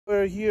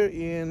We're here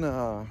in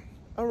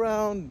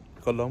around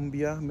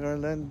Columbia,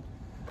 Maryland.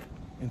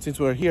 And since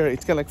we're here,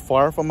 it's kind of like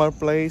far from our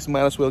place.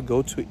 Might as well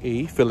go to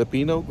a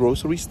Filipino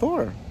grocery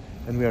store.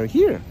 And we are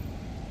here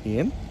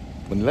in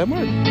Manila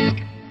Mart.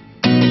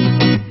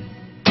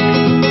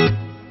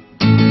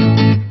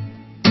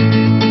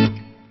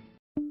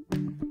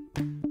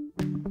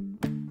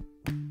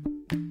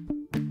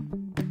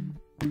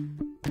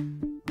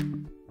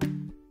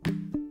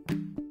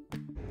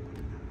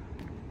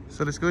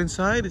 So let's go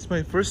inside. It's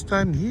my first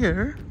time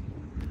here.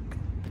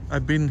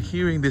 I've been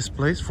hearing this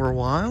place for a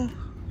while,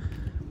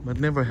 but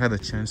never had a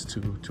chance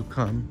to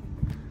come.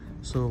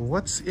 So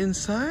what's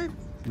inside?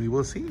 We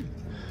will see.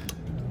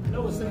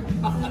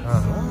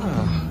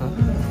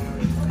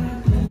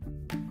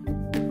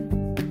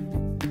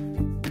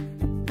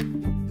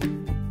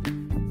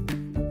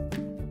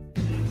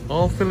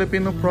 All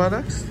Filipino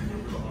products.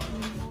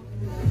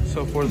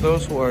 So for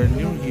those who are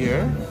new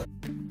here,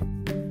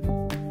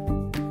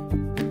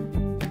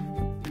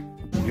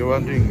 you're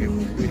wondering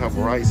if we have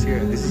rice here.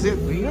 This is it.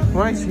 We got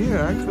rice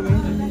here actually.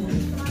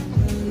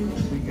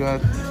 We got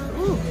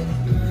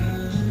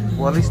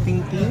walis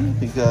ting ting.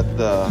 We got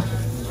the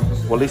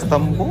walis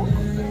tambo.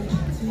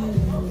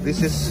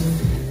 This is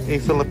a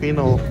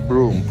Filipino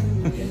broom.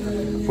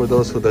 For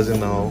those who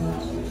doesn't know,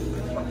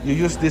 you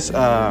use this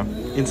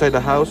inside the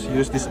house. You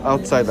use this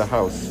outside the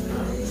house.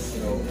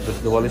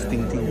 That's the walis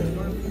ting ting.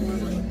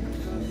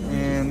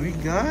 And we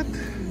got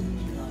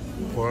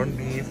corned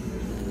beef.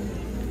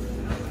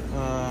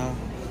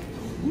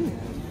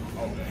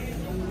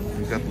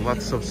 We got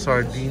lots of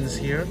sardines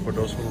here for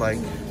those who like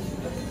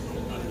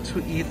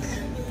to eat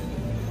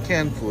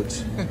canned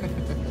foods.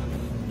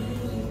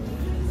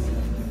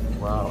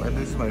 Wow, and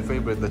this is my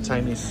favorite, the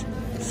Chinese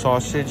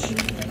sausage.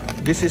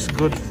 This is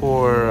good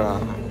for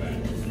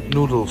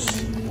noodles.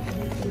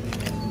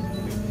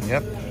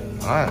 Yep.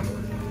 Yeah,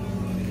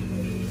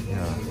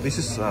 this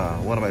is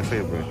one of my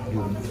favorite.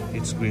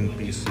 It's green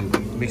peas. You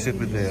mix it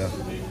with the,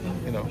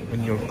 you know,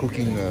 when you're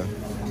cooking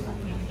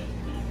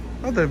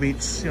other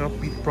meats, you know,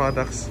 meat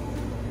products.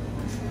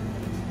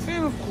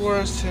 And of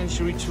course,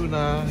 century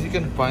tuna. You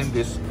can find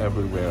this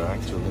everywhere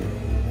actually.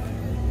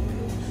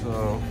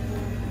 So,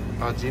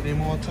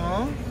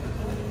 Ajinomoto.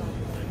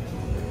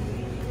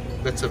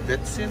 That's a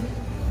Betsin.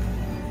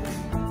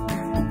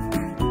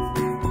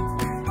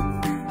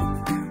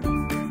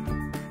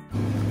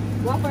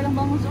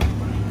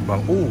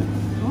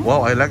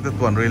 Wow, I like that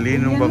one.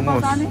 Really, yung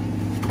bangus.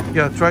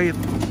 Yeah, try it.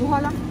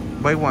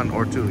 Buy one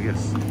or two,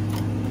 yes.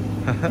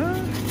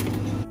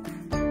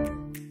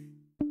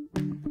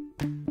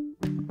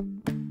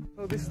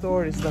 So this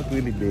store is not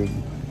really big,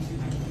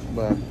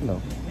 but you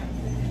know,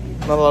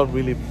 not a lot of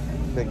really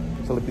like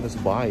Filipinos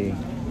buying.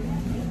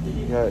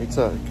 Yeah, it's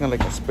a kind of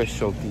like a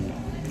specialty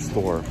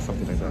store,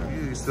 something like that.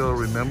 You still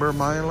remember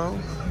Milo?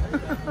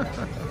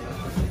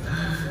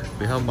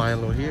 They have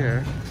Milo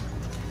here.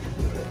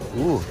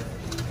 Ooh,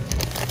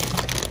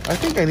 I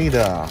think I need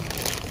a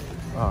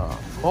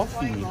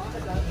coffee,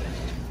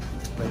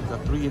 like a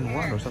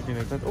 3-in-1 or something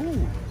like that. Oh,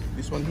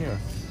 this one here.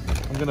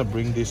 I'm gonna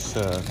bring this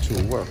to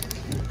work.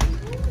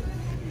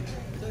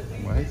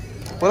 Right.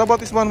 What about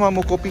this one,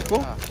 Mamu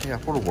Kopiko? Yeah,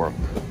 for work.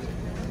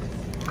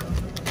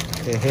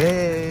 Hey,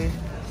 hey.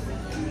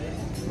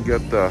 You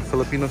got the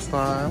Filipino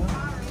style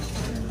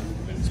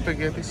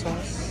spaghetti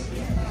sauce.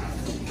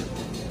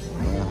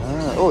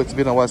 Oh, it's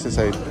been a while since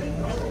I've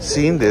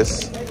seen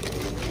this.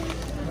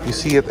 You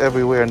see it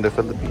everywhere in the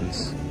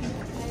Philippines.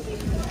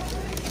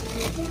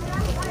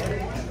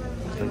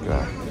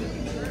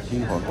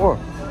 Or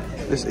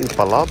this is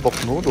palabok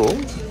noodle.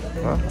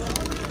 Huh?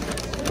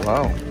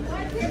 Wow.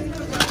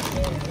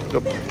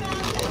 Look.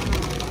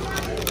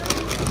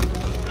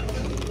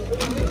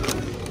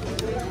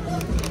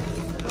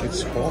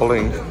 It's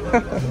falling.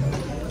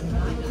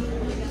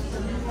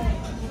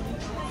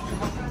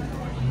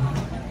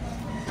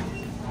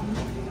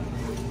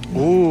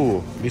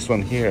 Ooh, this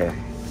one here.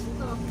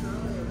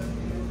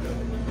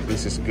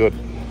 This is good.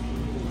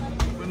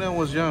 When I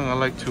was young, I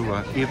liked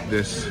to eat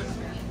this.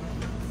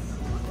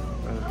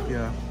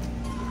 Yeah,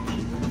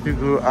 you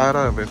grew out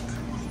of it.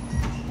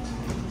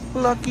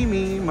 Lucky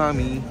me,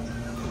 mommy.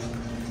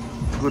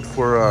 Good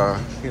for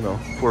you know,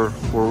 for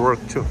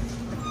work too.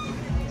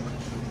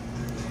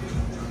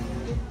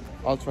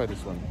 I'll try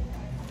this one.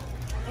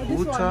 Oh,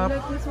 this one. You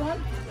like this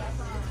one?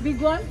 Big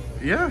one?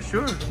 Yeah,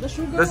 sure. The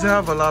sugar Does it one?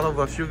 have a lot of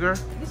sugar?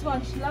 This one,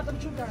 a lot of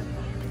sugar.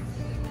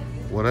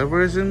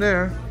 Whatever is in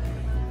there.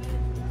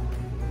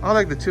 I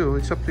like the two.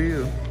 It's up to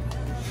you.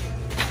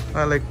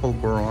 I like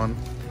pulveron.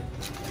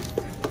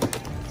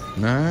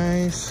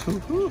 Nice.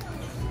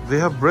 They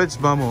have breads,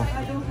 Mamo.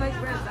 I don't like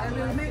bread. I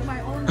will make my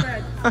own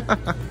bread.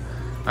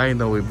 I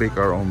know we bake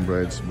our own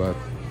breads, but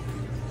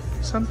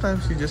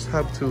sometimes you just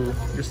have to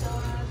just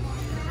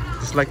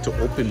like to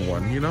open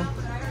one, you know.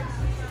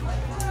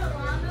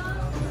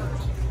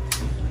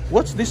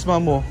 What's this,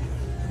 Mamo?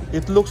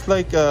 It looks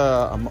like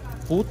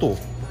puto.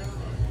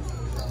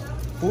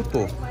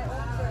 Puto.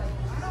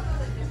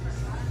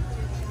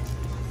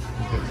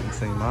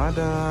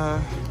 Ensaymada,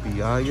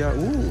 piyaya.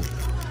 Ooh,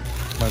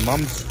 My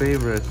mom's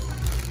favorite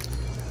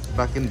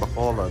back in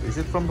Bacolod. Is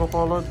it from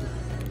Bacolod?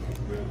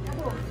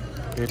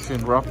 It's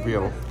in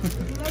Rockville.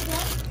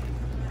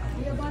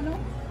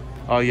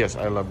 Oh yes,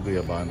 I love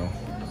guyabano.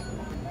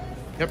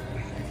 Yep.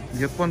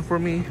 Get one for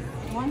me.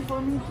 One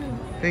for me too.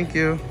 Thank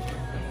you.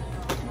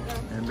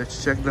 And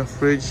let's check the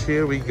fridge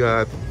here. We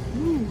got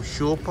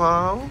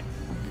siopaw.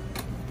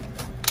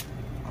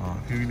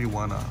 If you really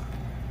wanna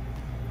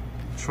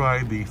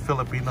try the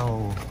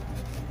Filipino,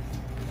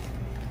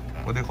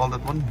 what do you call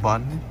that one?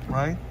 Bun,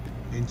 right?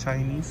 In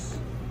Chinese.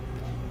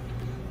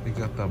 We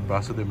got the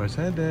brazo de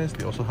Mercedes.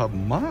 They also have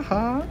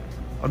maha.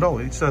 Oh no,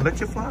 it's a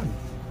leche flan.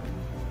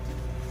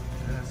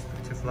 Yes,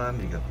 leche flan.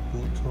 We got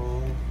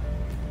puto.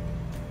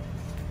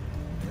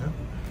 Yeah.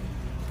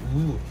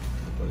 Ooh,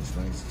 that is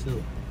nice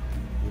too.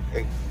 With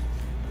egg.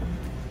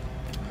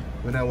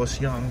 When I was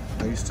young,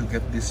 I used to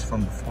get this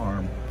from the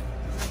farm.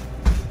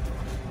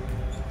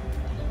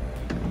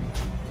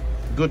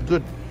 Good,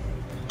 good.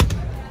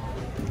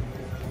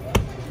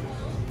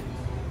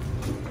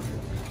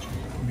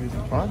 Beauty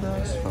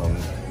products from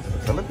the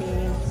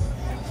Philippines.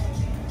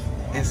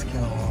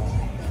 Eskimo.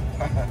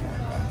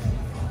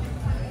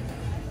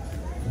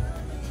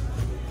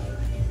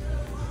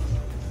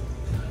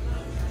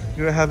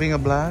 You're having a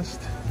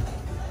blast?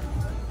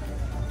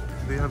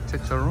 They have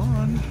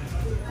chicharron.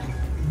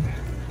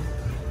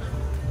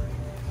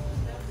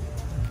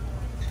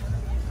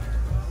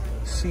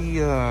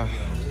 See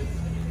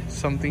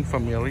something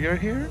familiar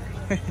here?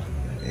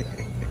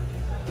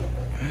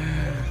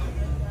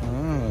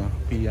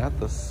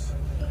 Piatas.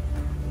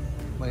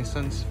 My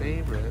son's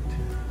favorite.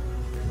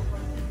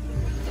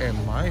 And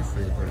my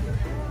favorite.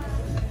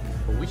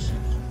 Oishi.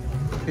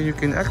 And you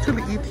can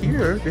actually eat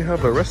here. They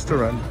have a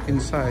restaurant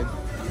inside.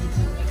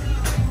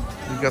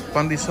 We got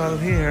pandesal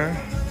here.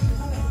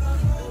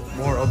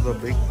 More of the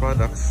baked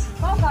products.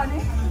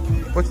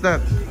 What's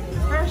that?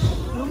 Fresh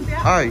lumpia?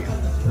 Ay.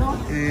 No?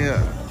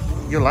 Yeah.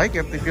 You like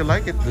it. If you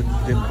like it,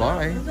 then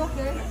buy. It's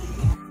okay.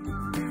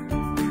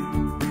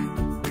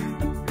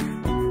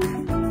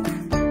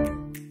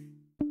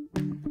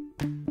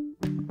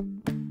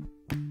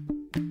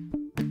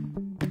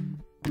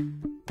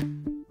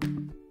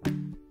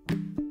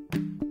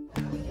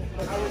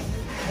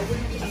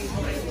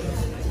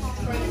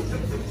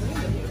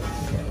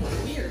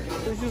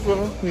 As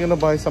usual, we're gonna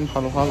buy some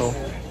halo-halo.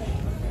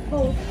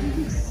 Oh,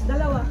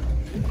 dalawa.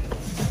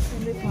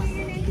 And this one.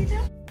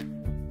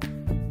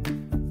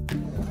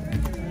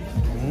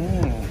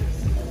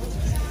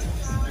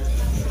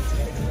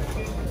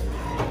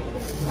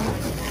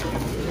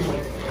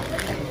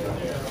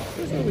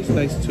 It's always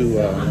nice to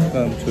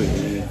come to a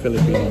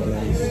Filipino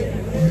place,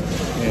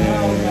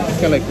 and it's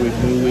kind of like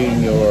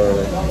reviewing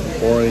your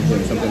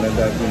origin, something like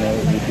that. You know,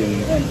 you've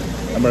been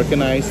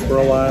Americanized for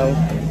a while,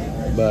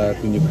 but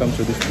when you come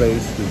to this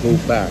place, you go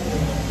back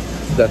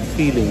to that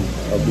feeling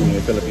of being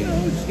a Filipino.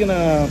 You're just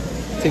gonna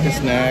take a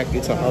snack.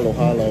 It's a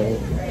halo-halo.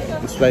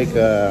 It's like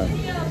a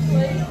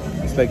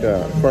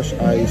crushed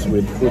ice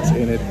with fruits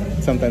in it.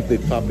 Sometimes they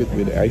top it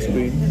with ice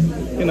cream.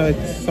 You know,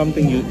 it's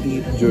something you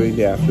eat during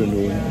the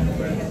afternoon.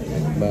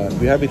 But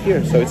we have it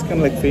here, so it's kind of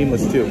like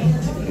famous too.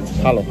 It's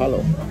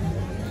halo-halo.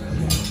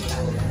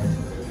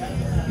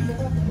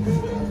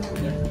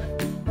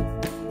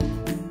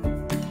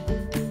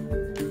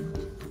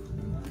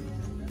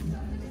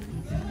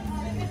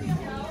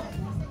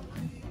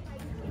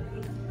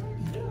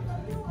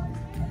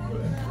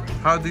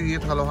 How do you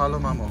eat halo-halo,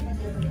 Mamo?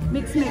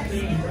 Mix.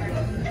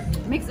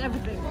 Mix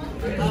everything.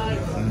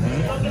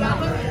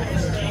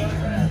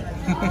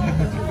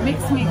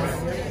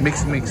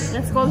 Mix.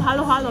 That's called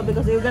halo-halo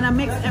because you're gonna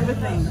mix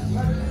everything.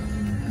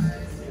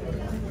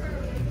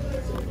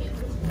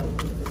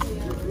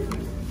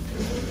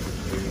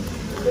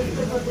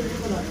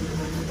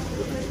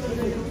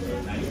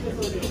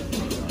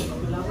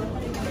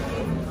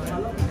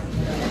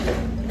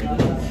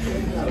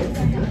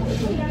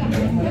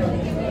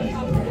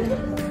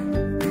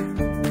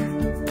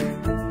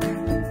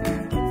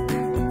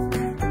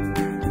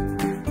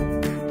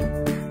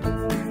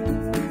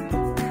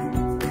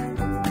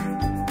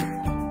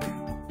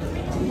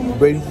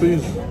 Brain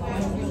freeze.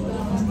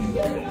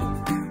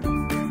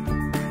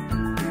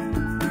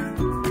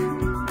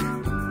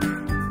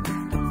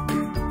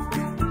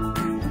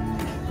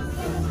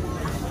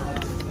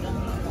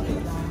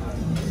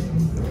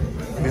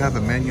 We have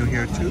a menu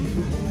here too.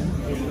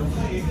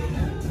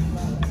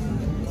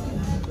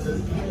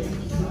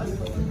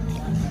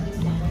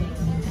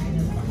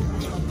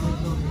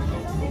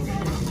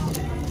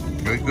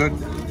 Very good.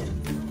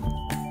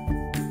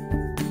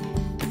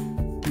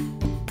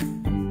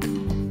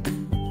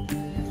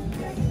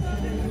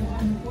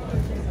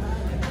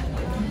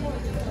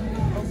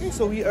 Okay,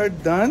 so we are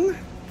done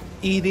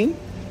eating,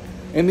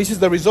 and this is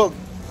the result.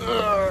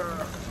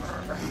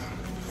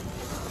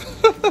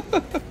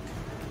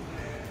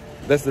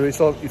 That's the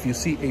result if you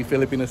see a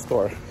Filipino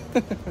store.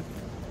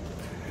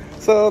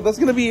 So that's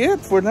gonna be it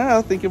for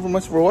now. Thank you very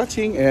much for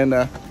watching, and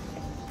till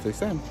next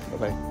time.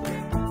 Bye bye.